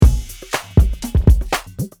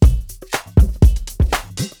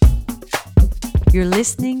You're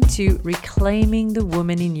listening to Reclaiming the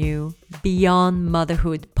Woman in You Beyond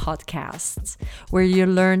Motherhood podcasts, where you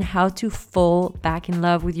learn how to fall back in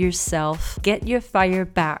love with yourself, get your fire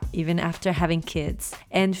back even after having kids,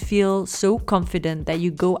 and feel so confident that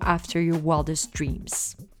you go after your wildest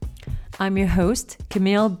dreams. I'm your host,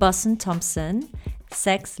 Camille Busson-Thompson,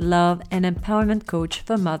 sex, love, and empowerment coach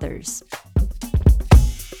for mothers.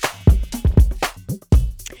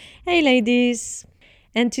 Hey ladies!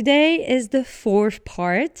 And today is the fourth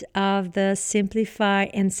part of the Simplify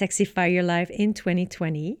and Sexify Your Life in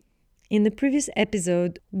 2020. In the previous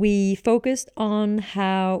episode, we focused on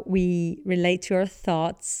how we relate to our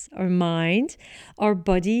thoughts, our mind, our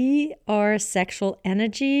body, our sexual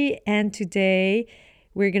energy, and today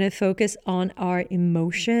we're going to focus on our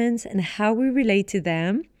emotions and how we relate to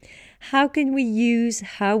them. How can we use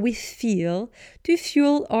how we feel to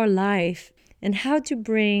fuel our life? And how to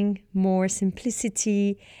bring more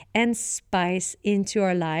simplicity and spice into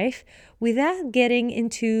our life without getting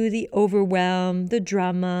into the overwhelm, the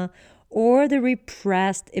drama, or the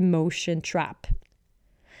repressed emotion trap.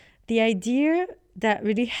 The idea that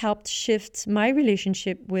really helped shift my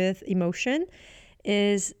relationship with emotion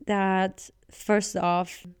is that, first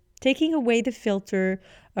off, taking away the filter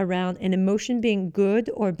around an emotion being good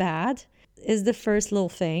or bad is the first little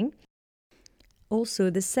thing. Also,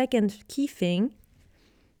 the second key thing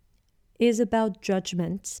is about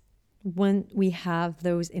judgment when we have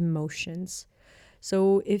those emotions.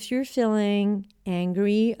 So if you're feeling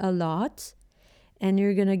angry a lot and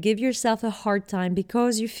you're going to give yourself a hard time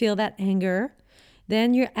because you feel that anger,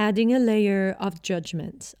 then you're adding a layer of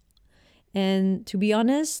judgment. And to be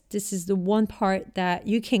honest, this is the one part that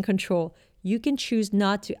you can control. You can choose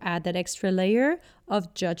not to add that extra layer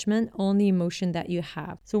of judgment on the emotion that you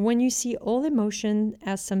have. So when you see all emotion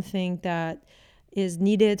as something that is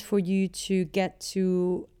needed for you to get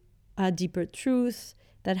to a deeper truth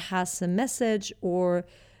that has some message or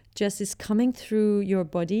just is coming through your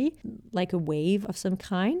body like a wave of some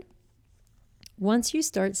kind, once you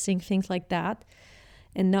start seeing things like that,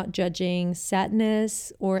 and not judging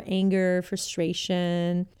sadness or anger,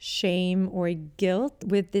 frustration, shame, or guilt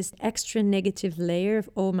with this extra negative layer of,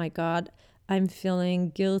 oh my God, I'm feeling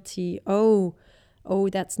guilty. Oh,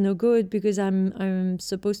 that's no good because I'm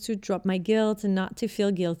supposed to drop my guilt and not to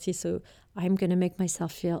feel guilty. So I'm going to make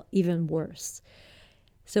myself feel even worse.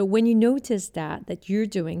 So when you notice that you're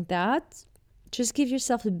doing that, just give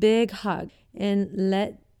yourself a big hug and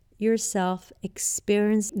let yourself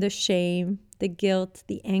experience the shame, the guilt,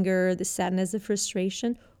 the anger, the sadness, the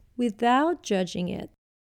frustration without judging it.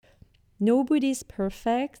 Nobody's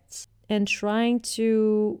perfect, and trying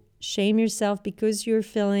to shame yourself because you're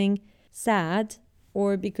feeling sad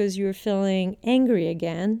or because you're feeling angry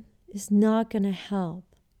again is not going to help.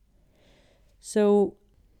 So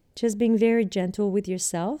just being very gentle with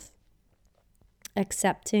yourself,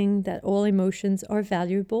 accepting that all emotions are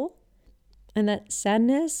valuable, and that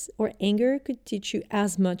sadness or anger could teach you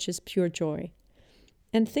as much as pure joy.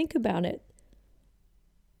 And think about it.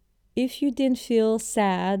 If you didn't feel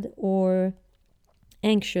sad or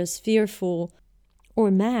anxious, fearful,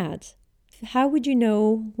 or mad, how would you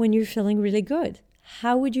know when you're feeling really good?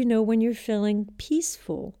 How would you know when you're feeling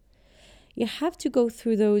peaceful? You have to go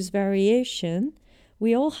through those variations.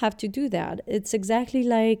 We all have to do that. It's exactly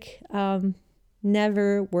like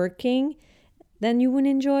never working. Then you wouldn't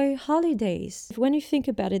enjoy holidays. When you think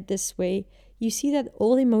about it this way, you see that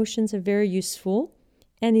all emotions are very useful.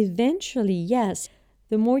 And eventually, yes,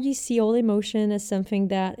 the more you see all emotion as something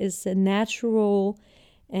that is natural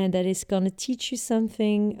and that is going to teach you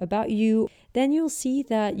something about you, then you'll see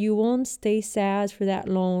that you won't stay sad for that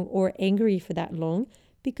long or angry for that long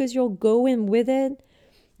because you'll go in with it.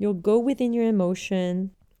 You'll go within your emotion,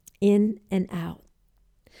 in and out.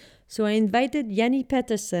 So I invited Jenny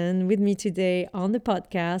Pettersson with me today on the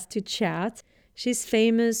podcast to chat. She's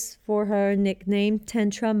famous for her nickname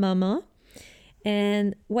Tantra Mama.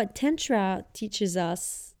 And what Tantra teaches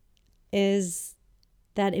us is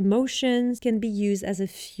that emotions can be used as a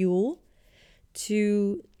fuel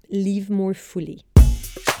to live more fully.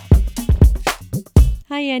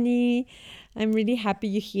 Hi Jenny, I'm really happy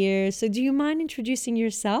you're here. So do you mind introducing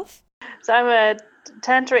yourself? So I'm a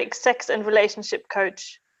tantric sex and relationship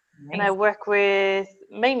coach. Nice. And I work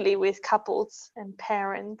mainly with couples and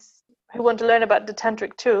parents who want to learn about the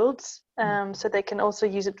tantric tools, so they can also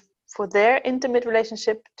use it for their intimate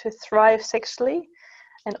relationship to thrive sexually,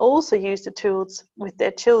 and also use the tools with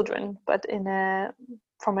their children, but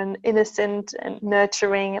from an innocent and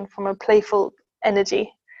nurturing and from a playful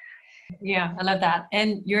energy. Yeah, I love that.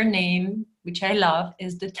 And your name, which I love,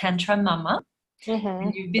 is the Tantra Mama. Mm-hmm.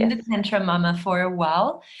 And you've been Yes. the tantra mama for a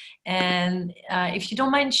while. And if you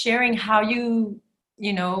don't mind sharing how you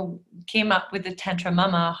know, came up with the tantra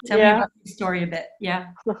mama, tell me Yeah. about the story a bit. Yeah.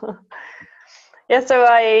 Yeah, so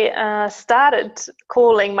I started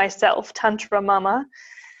calling myself Tantra Mama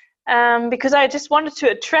because I just wanted to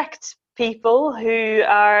attract people who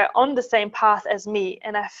are on the same path as me,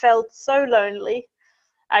 and I felt so lonely.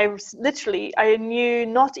 I knew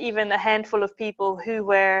not even a handful of people who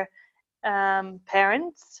were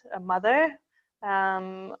parents, a mother,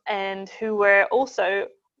 and who were also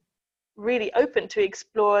really open to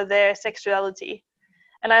explore their sexuality.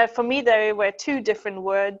 And for me, there were two different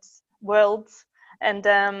worlds. And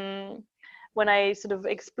when I sort of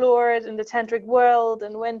explored in the tantric world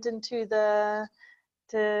and went into the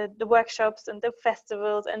workshops and the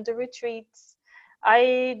festivals and the retreats,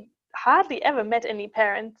 I hardly ever met any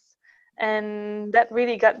parents. And that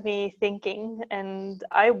really got me thinking. And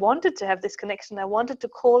I wanted to have this connection. I wanted to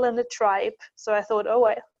call in a tribe. So I thought,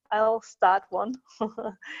 oh, I'll start one.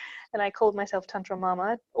 And I called myself Tantra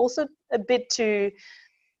Mama. Also, a bit to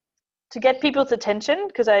get people's attention,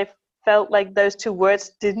 because I felt like those two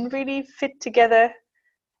words didn't really fit together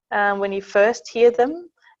when you first hear them.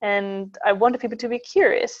 And I wanted people to be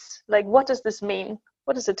curious, like, what does this mean?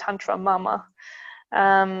 What is a Tantra Mama?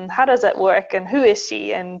 How does that work? And who is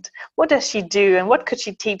she? And what does she do? And what could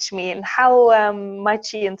she teach me? And how might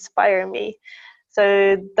she inspire me?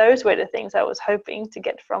 So those were the things I was hoping to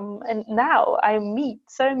get from. And now I meet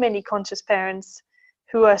so many conscious parents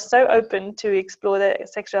who are so open to explore their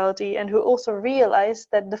sexuality and who also realize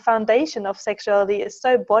that the foundation of sexuality is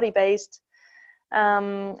so body-based.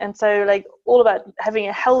 And so, like, all about having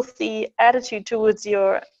a healthy attitude towards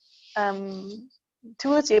your body,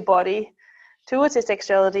 towards your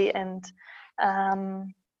sexuality, and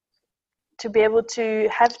to be able to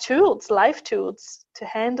have life tools to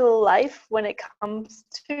handle life when it comes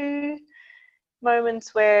to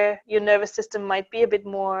moments where your nervous system might be a bit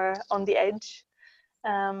more on the edge,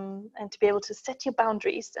 and to be able to set your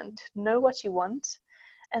boundaries and know what you want.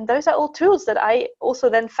 And those are all tools that I also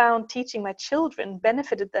then found teaching my children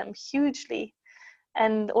benefited them hugely.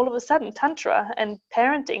 And all of a sudden, Tantra and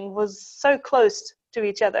parenting was so close to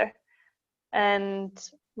each other. And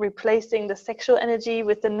replacing the sexual energy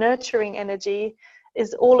with the nurturing energy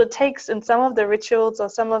is all it takes in some of the rituals or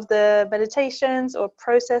some of the meditations or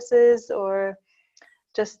processes or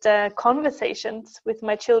just conversations with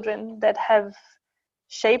my children that have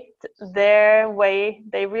shaped their way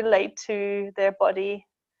they relate to their body,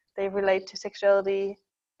 they relate to sexuality,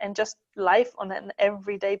 and just life on an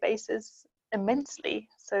everyday basis immensely.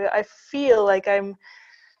 So I feel like I'm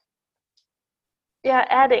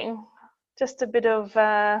adding just a bit of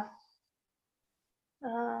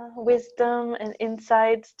wisdom and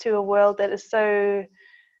insights to a world that is so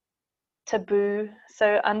taboo,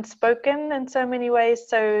 so unspoken in so many ways,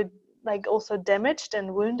 so like also damaged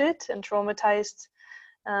and wounded and traumatized.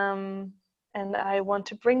 And I want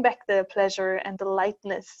to bring back the pleasure and the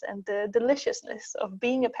lightness and the deliciousness of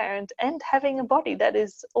being a parent and having a body that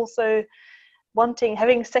is also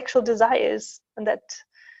having sexual desires, and that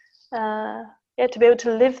to be able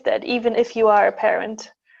to live that even if you are a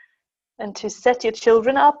parent, and to set your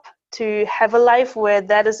children up to have a life where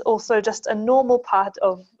that is also just a normal part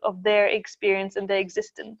of their experience and their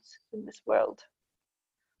existence in this world.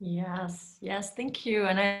 Yes, thank you.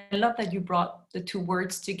 And I love that you brought the two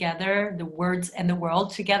words together, the words and the world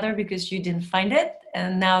together, because you didn't find it.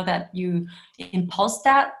 And now that you impulse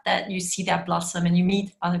that you see that blossom and you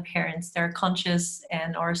meet other parents that are conscious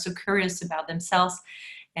and are so curious about themselves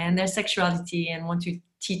and their sexuality and want to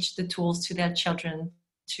teach the tools to their children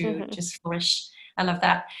to just flourish. I love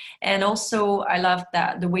that. And also I love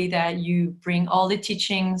that the way that you bring all the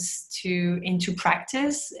teachings into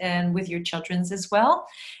practice and with your children's as well.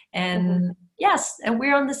 And yes, and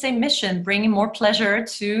we're on the same mission, bringing more pleasure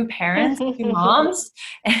to parents, to moms.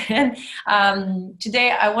 And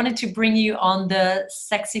today I wanted to bring you on the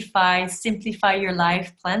Sexify, Simplify Your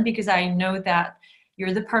Life plan, because I know that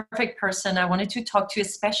you're the perfect person I wanted to talk to,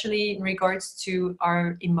 especially in regards to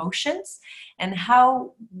our emotions and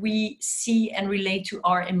how we see and relate to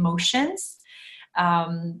our emotions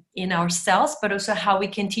in ourselves, but also how we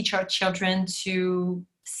can teach our children to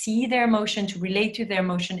see their emotion, to relate to their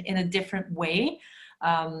emotion in a different way.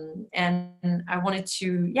 And I wanted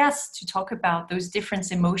to talk about those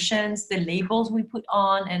different emotions, the labels we put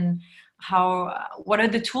on, and what are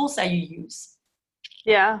the tools that you use?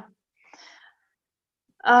 Yeah.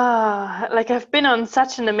 Like, I've been on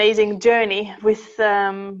such an amazing journey with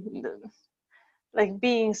like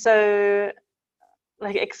being so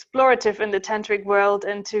like explorative in the tantric world,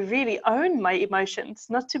 and to really own my emotions,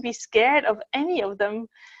 not to be scared of any of them,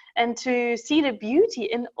 and to see the beauty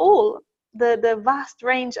in all the vast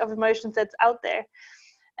range of emotions that's out there.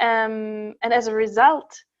 And as a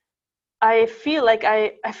result, I feel like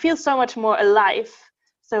I feel so much more alive.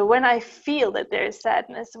 So when I feel that there is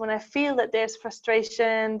sadness, when I feel that there's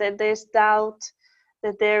frustration, that there's doubt,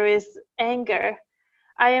 that there is anger,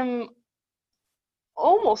 I am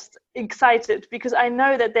almost excited, because I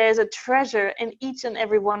know that there's a treasure in each and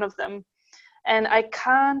every one of them. And I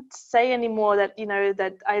can't say anymore that,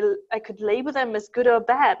 that I could label them as good or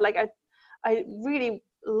bad. Like I really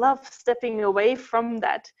love stepping away from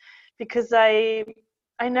that, because I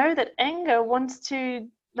know that anger wants to,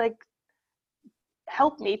 like,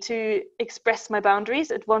 help me to express my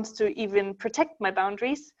boundaries. It wants to even protect my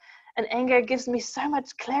boundaries. And anger gives me so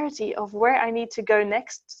much clarity of where I need to go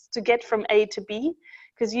next to get from A to B.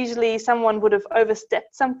 Because usually someone would have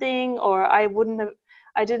overstepped something, or I was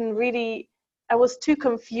too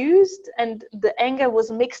confused, and the anger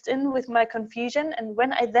was mixed in with my confusion. And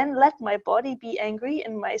when I then let my body be angry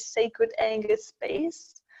in my sacred anger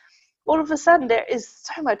space, all of a sudden there is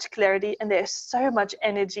so much clarity, and there's so much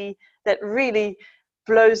energy that really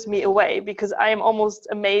blows me away, because I am almost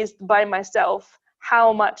amazed by myself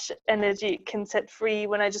how much energy can set free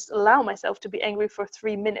when I just allow myself to be angry for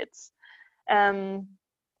 3 minutes. And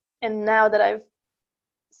now that I've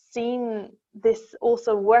seen this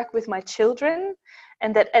also work with my children,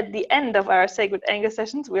 and that at the end of our sacred anger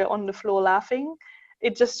sessions we're on the floor laughing,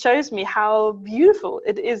 it just shows me how beautiful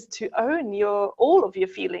it is to own all of your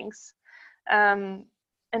feelings.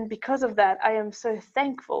 And because of that, I am so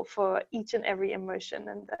thankful for each and every emotion,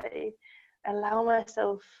 and I allow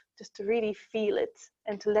myself just to really feel it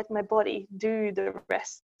and to let my body do the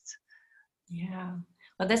rest. Yeah.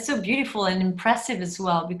 Well, that's so beautiful and impressive as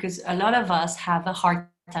well, because a lot of us have a hard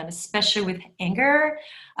time, especially with anger.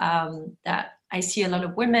 That I see a lot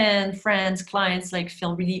of women, friends, clients, like,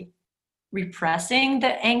 feel really repressing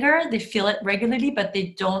the anger. They feel it regularly, but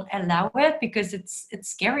they don't allow it because it's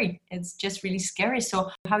scary. It's just really scary.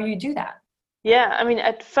 So how do you do that? Yeah, I mean,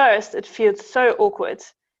 at first it feels so awkward.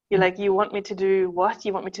 You're like, you want me to do what?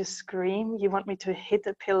 You want me to scream? You want me to hit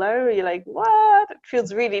a pillow? You're like, what? It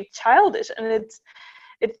feels really childish, and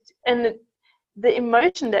the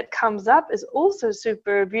emotion that comes up is also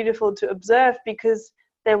super beautiful to observe, because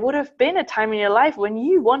there would have been a time in your life when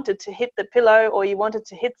you wanted to hit the pillow, or you wanted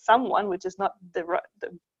to hit someone, which is not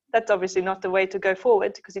that's obviously not the way to go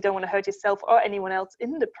forward, because you don't want to hurt yourself or anyone else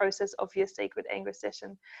in the process of your sacred anger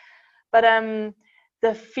session. But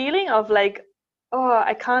the feeling of like, oh,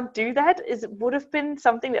 I can't do that, would have been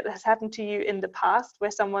something that has happened to you in the past,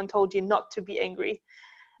 where someone told you not to be angry.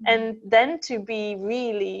 And then to be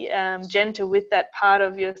really gentle with that part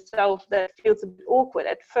of yourself that feels a bit awkward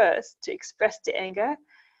at first, to express the anger,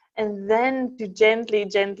 and then to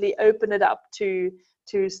gently open it up to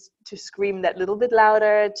scream that little bit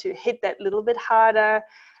louder, to hit that little bit harder,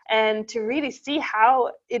 and to really see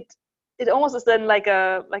how it almost is then like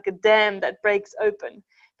a dam that breaks open.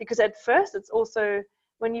 Because at first it's also,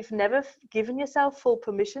 when you've never given yourself full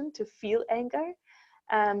permission to feel anger,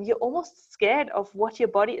 you're almost scared of what your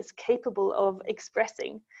body is capable of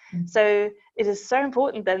expressing. So it is so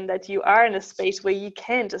important then that you are in a space where you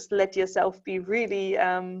can just let yourself be really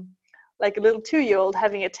like a little 2-year-old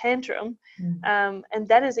having a tantrum. And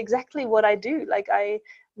that is exactly what I do. Like, I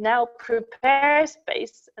now prepare a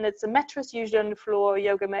space, and it's a mattress usually on the floor,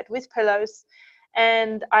 yoga mat with pillows,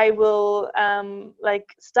 and I will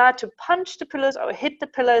like start to punch the pillows or hit the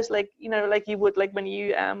pillows, like, like you would, like when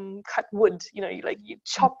you cut wood, you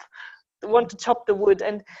want to chop the wood.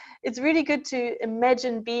 And it's really good to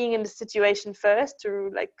imagine being in the situation first,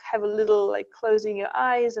 to like have a little like closing your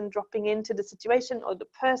eyes and dropping into the situation or the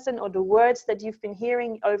person or the words that you've been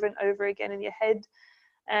hearing over and over again in your head,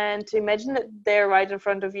 and to imagine that they're right in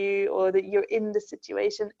front of you, or that you're in the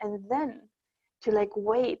situation, and then to like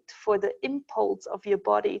wait for the impulse of your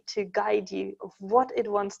body to guide you of what it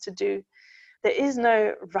wants to do. There is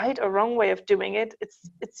no right or wrong way of doing it.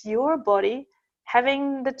 It's your body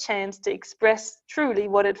having the chance to express truly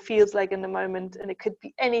what it feels like in the moment, and it could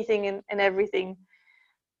be anything and everything.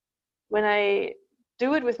 When I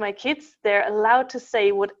do it with my kids, they're allowed to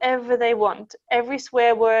say whatever they want, every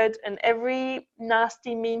swear word and every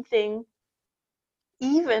nasty mean thing,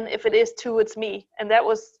 even if it is towards me. And that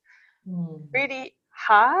was really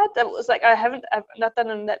hard. That was like, I've not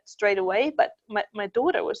done that straight away, but my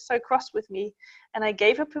daughter was so cross with me, and I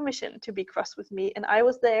gave her permission to be cross with me, and I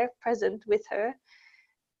was there present with her,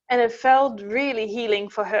 and it felt really healing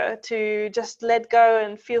for her to just let go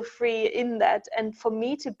and feel free in that, and for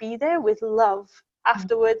me to be there with love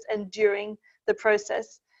afterwards and during the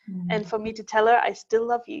process. And for me to tell her, I still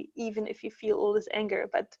love you, even if you feel all this anger,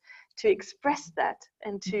 but to express that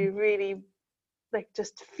and to really like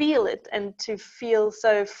just feel it and to feel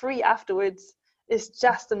so free afterwards is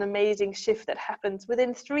just an amazing shift that happens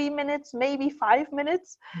within 3 minutes, maybe 5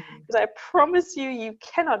 minutes. Because I promise you, you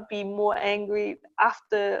cannot be more angry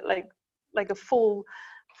after like a full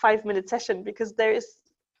 5-minute session, because there is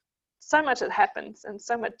so much that happens and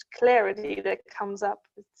so much clarity that comes up.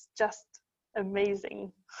 It's just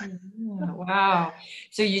amazing. Wow.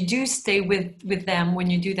 So you do stay with them when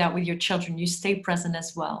you do that with your children. You stay present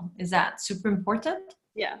as well. Is that super important?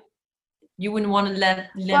 Yeah. You wouldn't want to let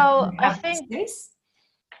Well, them I have think space?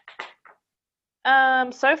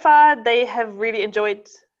 so far they have really enjoyed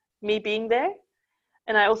me being there.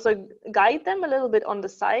 And I also guide them a little bit on the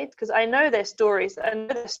side, because I know their stories, I know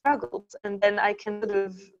their struggles, and then I can sort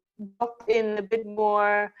of drop in a bit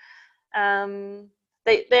more.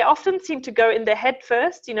 They often seem to go in their head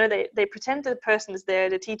first. You know, they pretend the person is there,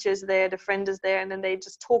 the teacher is there, the friend is there, and then they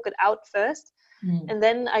just talk it out first. And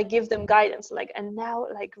then I give them guidance, like, and now,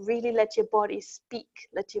 like, really let your body speak,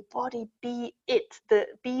 let your body be it,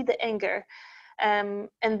 be the anger, and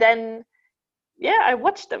then I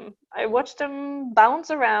watched them bounce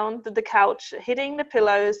around the couch, hitting the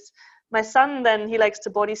pillows. My son, then he likes to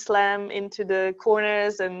body slam into the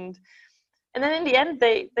corners, and then in the end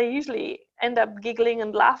they usually end up giggling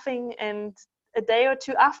and laughing. And a day or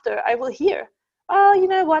two after, I will hear, oh, you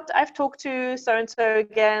know what, I've talked to so and so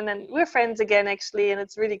again, and we're friends again actually, and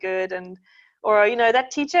it's really good. And or, you know,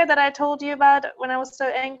 that teacher that I told you about when I was so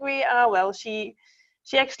angry, well, she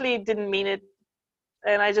actually didn't mean it,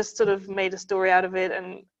 and I just sort of made a story out of it,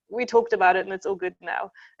 and we talked about it, and it's all good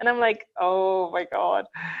now. And I'm like, oh my God,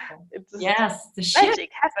 it's Yes, the shift. magic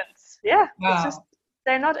happens. Yeah, it's just Wow.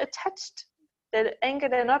 they're not attached. Their anger,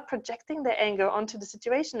 they're not projecting their anger onto the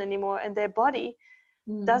situation anymore, and their body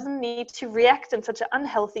doesn't need to react in such an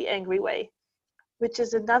unhealthy, angry way, which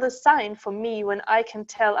is another sign for me when I can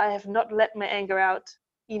tell I have not let my anger out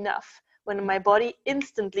enough. When my body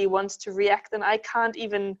instantly wants to react, and I can't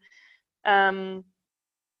even I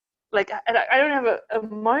don't have a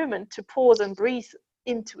moment to pause and breathe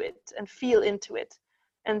into it and feel into it.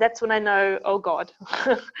 And that's when I know, oh God,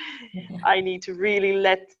 I need to really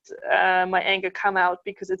let my anger come out,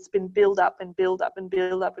 because it's been built up and built up and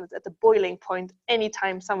built up, and it's at the boiling point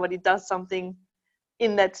anytime somebody does something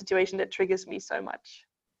in that situation that triggers me so much.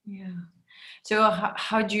 Yeah. So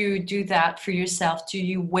how do you do that for yourself? Do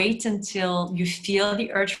you wait until you feel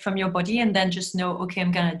the urge from your body and then just know, okay,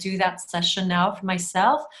 I'm going to do that session now for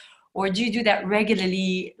myself? Or do you do that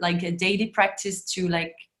regularly, like a daily practice to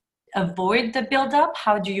like avoid the buildup?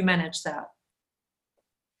 How do you manage that?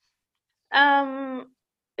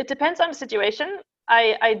 It depends on the situation.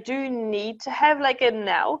 I do need to have like a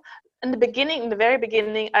now. In the very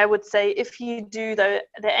beginning, I would say if you do the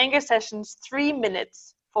anger sessions 3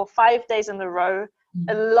 minutes for 5 days in a row,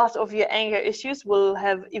 a lot of your anger issues will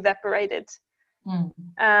have evaporated.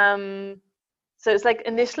 So it's like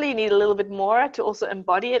initially you need a little bit more to also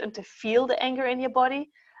embody it and to feel the anger in your body.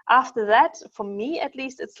 After that, for me at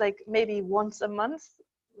least, it's like maybe once a month.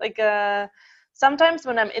 Like sometimes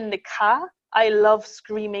when I'm in the car, I love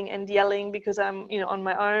screaming and yelling, because I'm, you know, on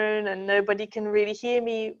my own and nobody can really hear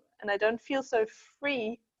me, and I don't feel so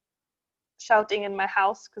free shouting in my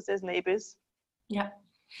house because there's neighbors. Yeah.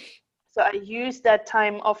 So I use that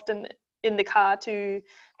time often in the car to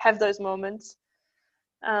have those moments.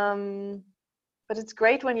 But it's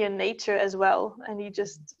great when you're in nature as well, and you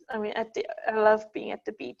just, I mean, I love being at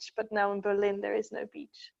the beach, but now in Berlin there is no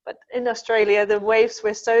beach. But in Australia, the waves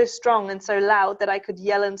were so strong and so loud that I could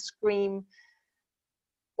yell and scream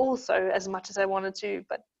also as much as I wanted to.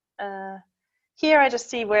 But here I just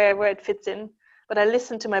see where it fits in. But I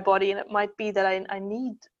listen to my body, and it might be that I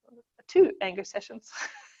need 2 anger sessions.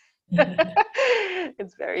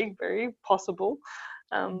 It's very, very possible.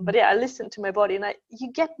 But yeah, I listen to my body, and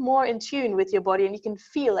you get more in tune with your body, and you can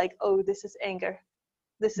feel like, oh, this is anger.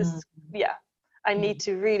 This is, I need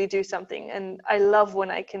to really do something. And I love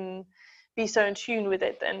when I can be so in tune with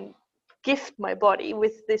it and gift my body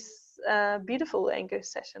with this beautiful anger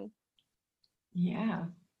session. Yeah.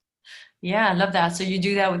 Yeah, I love that. So you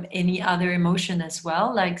do that with any other emotion as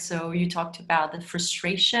well. Like, so you talked about the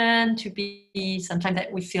frustration to be sometimes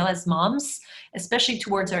that we feel as moms, especially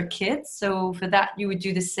towards our kids. So for that, you would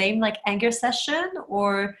do the same, like anger session,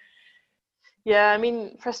 or? Yeah, I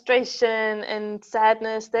mean, frustration and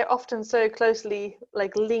sadness, they're often so closely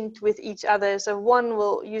like linked with each other. So one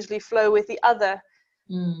will usually flow with the other.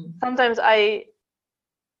 Sometimes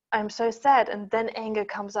I'm so sad, and then anger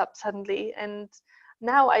comes up suddenly, and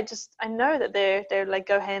now I know that they're like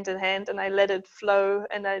go hand in hand, and I let it flow,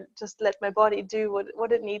 and I just let my body do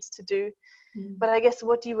what it needs to do. But I guess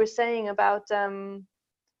what you were saying about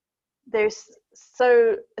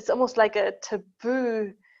it's almost like a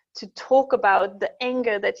taboo to talk about the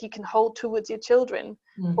anger that you can hold towards your children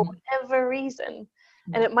for whatever reason.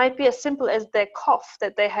 And it might be as simple as their cough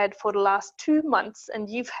that they had for the last 2 months, and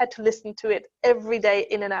you've had to listen to it every day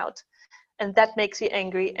in and out, and that makes you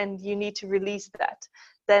angry and you need to release that.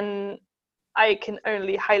 Then I can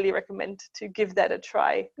only highly recommend to give that a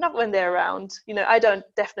try. Not when they're around. I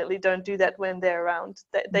definitely don't do that when they're around.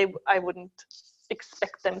 I wouldn't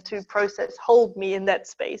expect them to hold me in that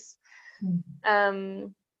space.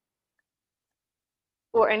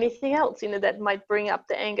 Or anything else, that might bring up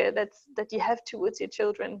the anger that you have towards your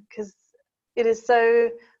children, because it is so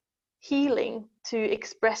healing to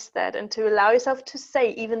express that and to allow yourself to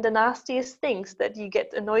say even the nastiest things that you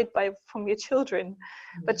get annoyed by from your children,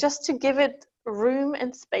 but just to give it room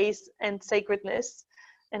and space and sacredness,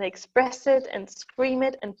 and express it and scream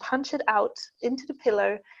it and punch it out into the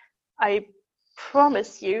pillow. I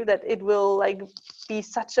promise you that it will be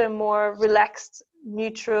such a more relaxed,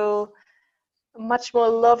 neutral, much more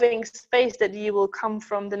loving space that you will come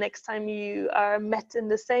from the next time you are met in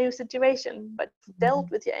the same situation, but dealt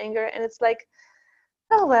with your anger. And it's like,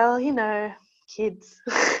 oh well, kids.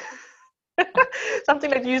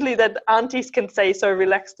 Something like usually that aunties can say so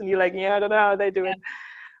relaxed, and you're like, yeah, I don't know how they do it.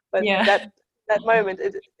 But that moment,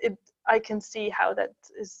 it I can see how that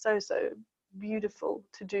is so beautiful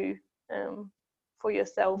to do for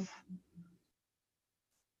yourself.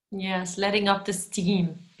 Yes, letting up the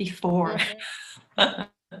steam before.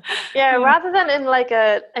 Yeah, rather than in like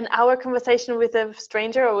an hour conversation with a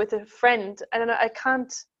stranger or with a friend. I don't know,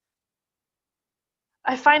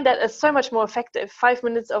 I find that as so much more effective. 5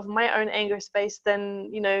 minutes of my own anger space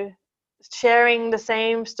than, sharing the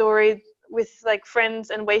same story with like friends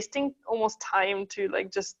and wasting almost time to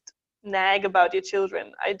like just nag about your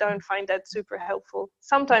children. I don't find that super helpful.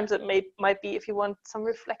 Sometimes it might be if you want some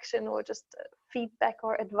reflection or just feedback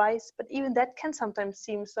or advice, but even that can sometimes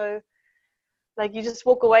seem so like you just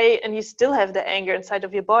walk away and you still have the anger inside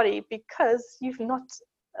of your body because you've not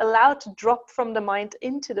allowed to drop from the mind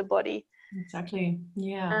into the body. Exactly.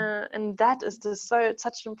 Yeah. And that is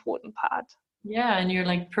such an important part. Yeah, and you're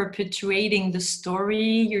like perpetuating the story.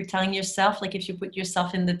 You're telling yourself, like if you put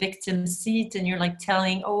yourself in the victim seat and you're like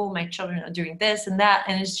telling, oh, my children are doing this and that,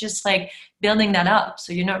 and it's just like building that up.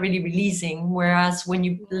 So you're not really releasing. Whereas when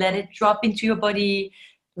you let it drop into your body,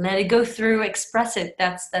 let it go through, express it,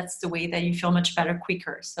 that's the way that you feel much better,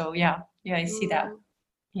 quicker. So yeah, I see that.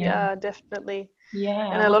 Yeah, definitely.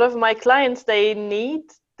 Yeah. And a lot of my clients, they need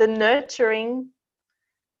the nurturing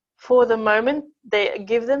for the moment. They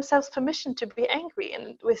give themselves permission to be angry,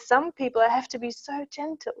 and with some people I have to be so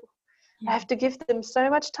gentle. I have to give them so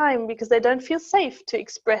much time because they don't feel safe to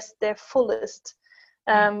express their fullest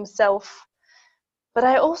self. But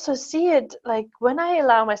I also see it like when I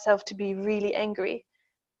allow myself to be really angry,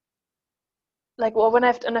 like when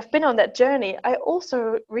I've been on that journey, I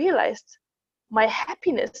also realized my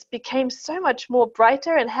happiness became so much more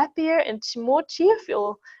brighter and happier and more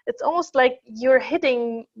cheerful. It's almost like you're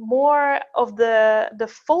hitting more of the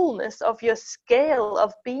fullness of your scale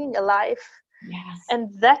of being alive. Yes.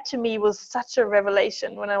 And that to me was such a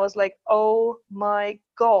revelation when I was like, oh my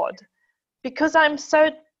God, because I'm so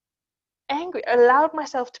angry, I allowed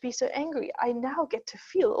myself to be so angry, I now get to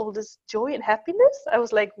feel all this joy and happiness. I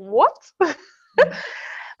was like, what?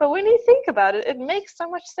 But when you think about it, it makes so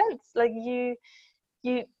much sense. Like you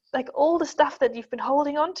like all the stuff that you've been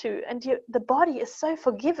holding on to, and the body is so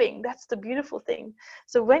forgiving. That's the beautiful thing.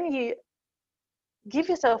 So when you give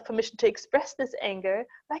yourself permission to express this anger,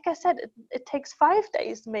 like I said, it takes 5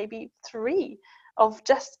 days, maybe 3, of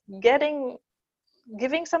just giving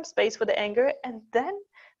some space for the anger, and then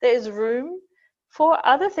there is room for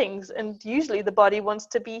other things. And usually the body wants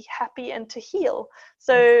to be happy and to heal,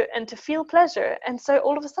 so and to feel pleasure, and so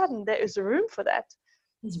all of a sudden there is room for that.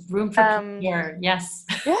 There's room for pleasure. Yes.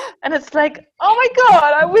 Yeah, and it's like, oh my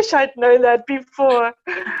God, I wish I'd known that before.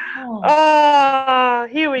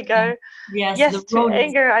 Here we go. Yes, to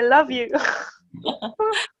anger, I love you.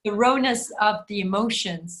 The rawness of the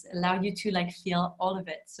emotions allow you to like feel all of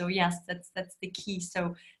it. So yes, that's the key.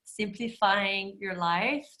 So simplifying your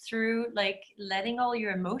life through like letting all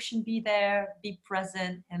your emotion be there, be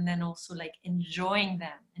present, and then also like enjoying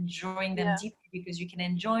them deeply, because you can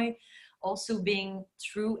enjoy also being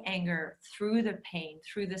through anger, through the pain,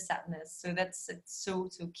 through the sadness. So it's so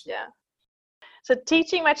key. Yeah. So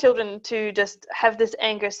teaching my children to just have this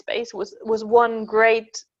anger space was one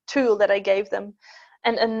great tool that I gave them.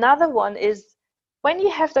 And another one is when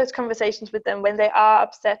you have those conversations with them, when they are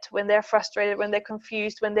upset, when they're frustrated, when they're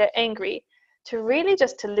confused, when they're angry, to really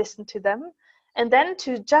just to listen to them, and then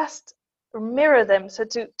to just mirror them. So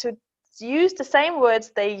to use the same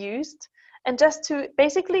words they used, and just to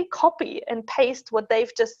basically copy and paste what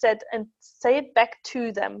they've just said and say it back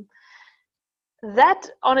to them. That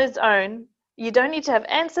on its own, you don't need to have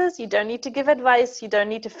answers, you don't need to give advice, you don't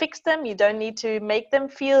need to fix them, you don't need to make them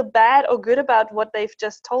feel bad or good about what they've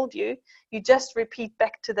just told you. You just repeat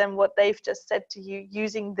back to them what they've just said to you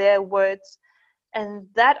using their words. And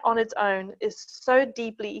that on its own is so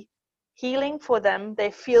deeply healing for them.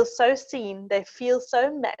 They feel so seen, they feel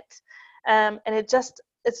so met. And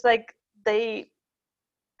it's like they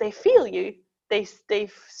feel you, they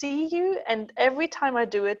see you. And every time I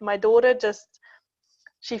do it, my daughter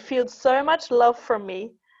she feels so much love from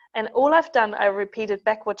me, and all I've done, I repeated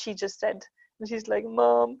back what she just said, and she's like,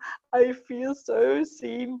 Mom, I feel so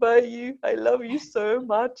seen by you, I love you so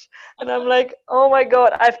much. And I'm like, oh my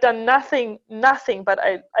God, I've done nothing, but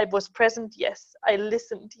I was present, yes, I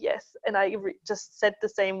listened, yes, and I just said the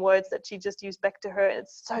same words that she just used back to her. And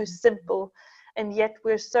it's so simple, and yet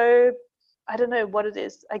we're so, I don't know what it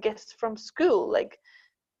is, I guess from school, like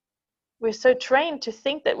we're so trained to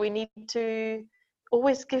think that we need to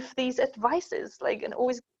always give these advices, like, and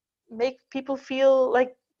always make people feel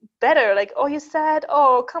like better, like, oh, you're sad,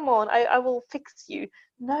 oh, come on, I will fix you.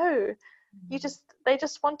 No, they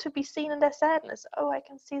just want to be seen in their sadness. Oh, I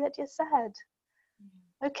can see that you're sad.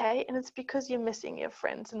 Okay, and it's because you're missing your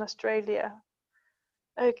friends in Australia.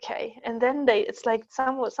 Okay, and then it's like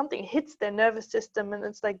something hits their nervous system, and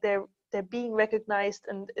it's like they're being recognized,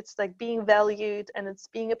 and it's like being valued, and it's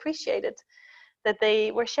being appreciated that they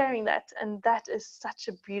were sharing that. And that is such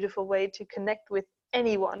a beautiful way to connect with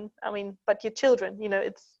anyone. I mean, but your children,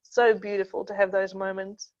 it's so beautiful to have those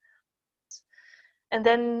moments. And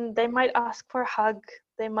then they might ask for a hug,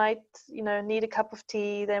 they might need a cup of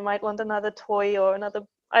tea, they might want another toy or another,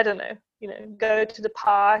 I don't know, go to the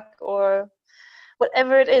park or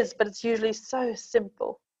whatever it is. But it's usually so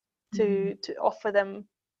simple to offer them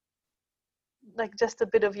like just a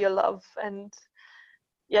bit of your love. And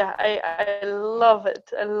yeah, I love it.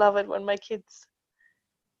 I love it when my kids,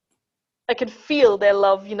 I can feel their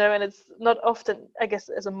love, and it's not often, I guess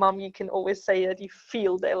as a mom, you can always say that you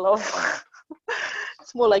feel their love.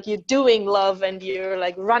 It's more like you're doing love, and you're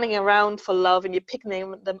like running around for love, and you're picking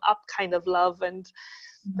them up kind of love. And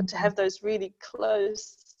but to have those really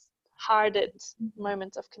close hearted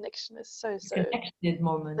moments of connection is so connected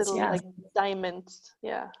moments, little, like diamonds.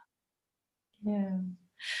 Yeah.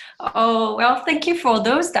 Oh, well, thank you for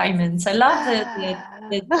those diamonds. I love the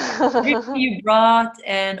you brought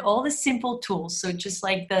and all the simple tools. So just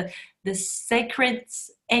like the sacred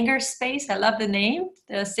anger space. I love the name,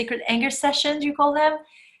 the sacred anger sessions, you call them.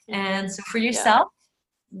 And so for yourself,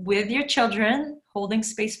 with your children, holding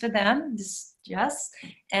space for them,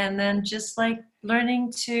 and then just like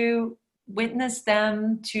learning to witness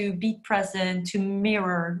them, to be present, to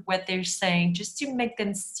mirror what they're saying, just to make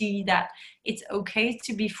them see that it's okay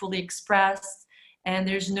to be fully expressed and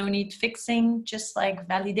there's no need fixing, just like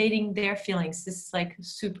validating their feelings. This is like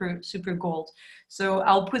super, super gold. So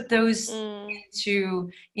I'll put those into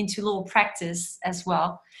little practice as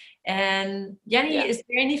well. And Jenny, is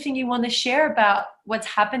there anything you want to share about what's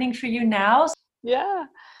happening for you now? Yeah.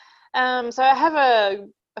 So I have a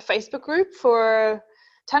Facebook group for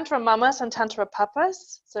Tantra Mamas and Tantra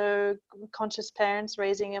Papas, so conscious parents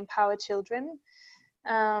raising empowered children.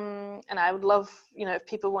 And I would love, if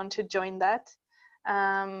people want to join that.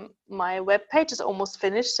 My webpage is almost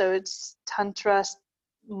finished, so it's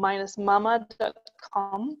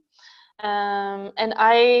tantra-mama.com. And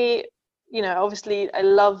I, obviously I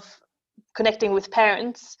love connecting with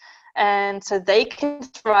parents, and so they can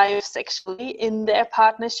thrive sexually in their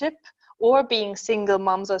partnership, or being single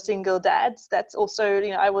moms or single dads. That's also,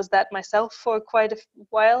 I was that myself for quite a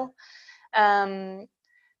while. And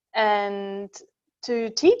to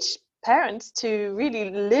teach parents to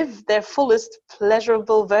really live their fullest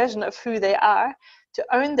pleasurable version of who they are, to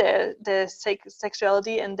own their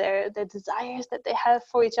sexuality and their desires that they have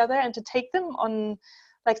for each other, and to take them on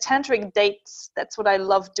like tantric dates. That's what I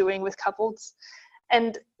love doing with couples.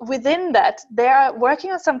 And within that, they are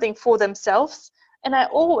working on something for themselves. And I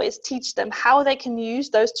always teach them how they can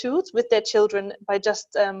use those tools with their children by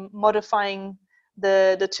just modifying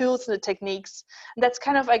the tools and the techniques. And that's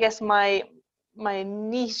kind of, I guess, my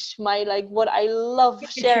niche, my like what I love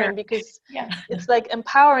sharing, because it's like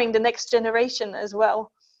empowering the next generation as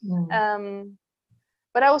well.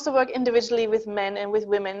 But I also work individually with men and with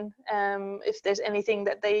women, if there's anything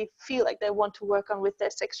that they feel like they want to work on with their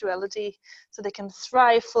sexuality, so they can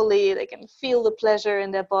thrive fully, they can feel the pleasure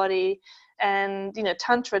in their body. And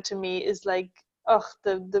Tantra to me is like, oh,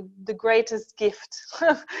 the greatest gift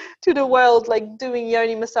to the world, like doing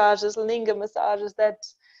yoni massages, linga massages. That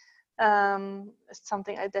is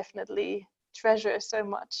something I definitely treasure so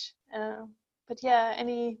much. But yeah,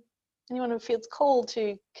 anyone who feels called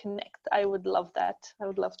to connect, I would love that. I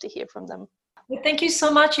would love to hear from them. Well, thank you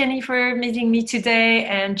so much, Annie, for meeting me today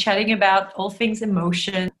and chatting about all things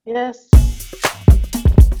emotion. Yes.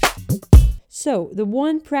 So, the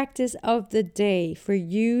one practice of the day for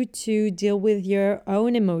you to deal with your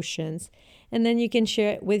own emotions, and then you can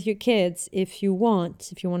share it with your kids if you want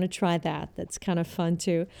to try that. That's kind of fun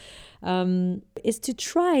too, is to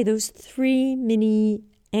try those 3 mini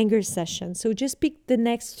anger sessions. So just pick the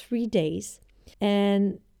next 3 days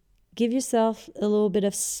and give yourself a little bit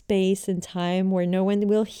of space and time where no one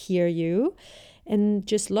will hear you, and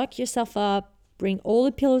just lock yourself up. Bring all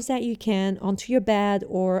the pillows that you can onto your bed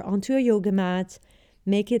or onto a yoga mat.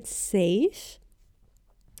 Make it safe.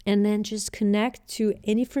 And then just connect to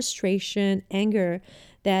any frustration, anger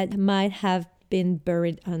that might have been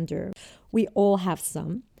buried under. We all have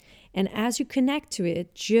some. And as you connect to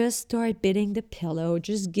it, just start beating the pillow.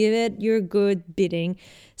 Just give it your good beating.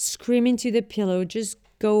 Scream into the pillow. Just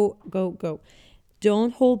go, go, go.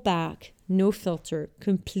 Don't hold back. No filter.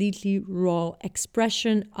 Completely raw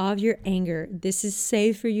expression of your anger. This is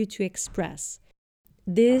safe for you to express.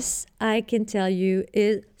 This, I can tell you,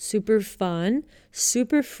 is super fun,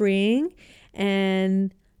 super freeing,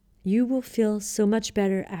 and you will feel so much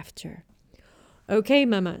better after. Okay,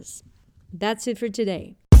 mamas, that's it for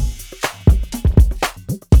today.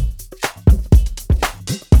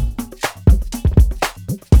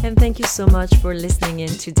 And thank you so much for listening in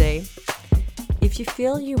today. If you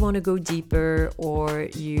feel you want to go deeper or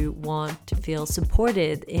you want to feel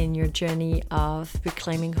supported in your journey of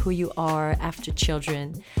reclaiming who you are after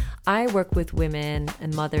children, I work with women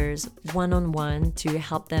and mothers one-on-one to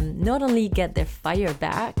help them not only get their fire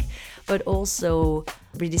back, but also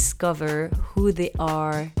rediscover who they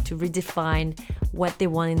are, to redefine what they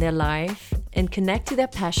want in their life, and connect to their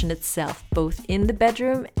passionate self, both in the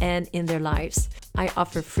bedroom and in their lives. I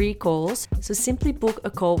offer free calls, so simply book a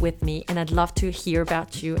call with me and I'd love to hear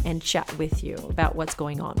about you and chat with you about what's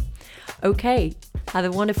going on. Okay, have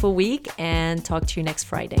a wonderful week and talk to you next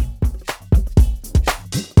Friday.